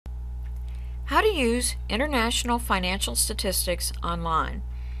How to use international financial statistics online.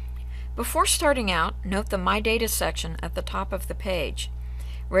 Before starting out, note the My Data section at the top of the page.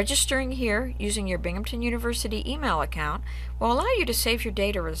 Registering here using your Binghamton University email account will allow you to save your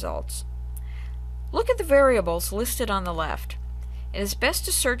data results. Look at the variables listed on the left. It is best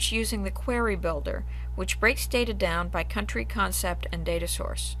to search using the Query Builder, which breaks data down by country, concept, and data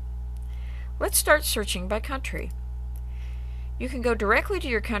source. Let's start searching by country. You can go directly to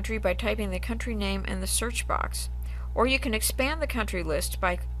your country by typing the country name in the search box, or you can expand the country list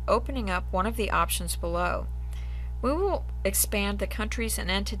by opening up one of the options below. We will expand the countries and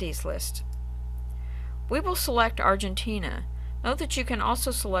entities list. We will select Argentina. Note that you can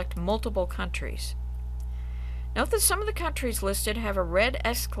also select multiple countries. Note that some of the countries listed have a red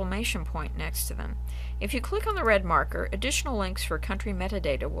exclamation point next to them. If you click on the red marker, additional links for country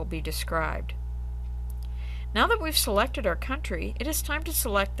metadata will be described. Now that we've selected our country, it is time to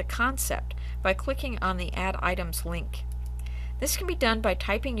select the concept by clicking on the Add Items link. This can be done by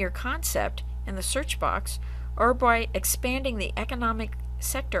typing your concept in the search box or by expanding the economic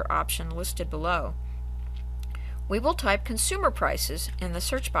sector option listed below. We will type consumer prices in the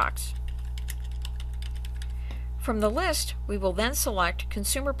search box. From the list, we will then select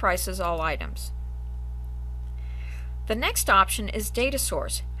Consumer Prices All Items. The next option is Data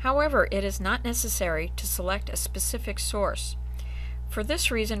Source. However, it is not necessary to select a specific source. For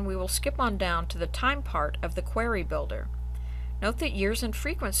this reason, we will skip on down to the time part of the Query Builder. Note that years and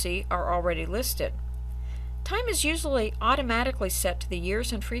frequency are already listed. Time is usually automatically set to the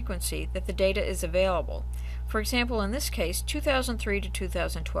years and frequency that the data is available. For example, in this case, 2003 to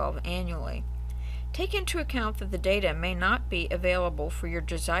 2012 annually. Take into account that the data may not be available for your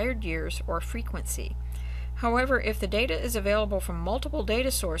desired years or frequency. However, if the data is available from multiple data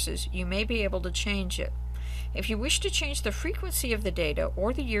sources, you may be able to change it. If you wish to change the frequency of the data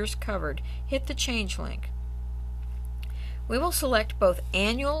or the years covered, hit the Change link. We will select both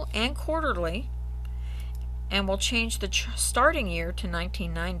annual and quarterly, and we'll change the starting year to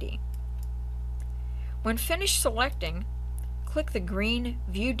 1990. When finished selecting, click the green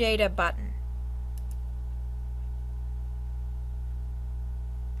View Data button.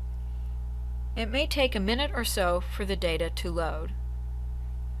 It may take a minute or so for the data to load.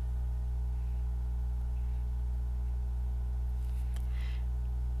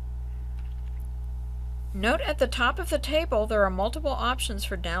 Note at the top of the table there are multiple options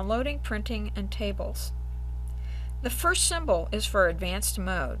for downloading, printing, and tables. The first symbol is for advanced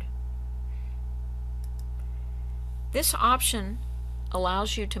mode. This option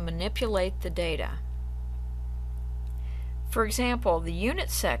allows you to manipulate the data. For example, the Unit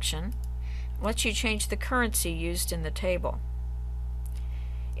section lets you change the currency used in the table.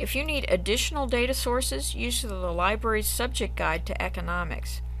 If you need additional data sources, use the library's subject guide to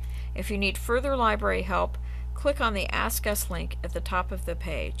economics. If you need further library help, click on the Ask Us link at the top of the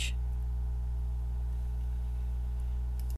page.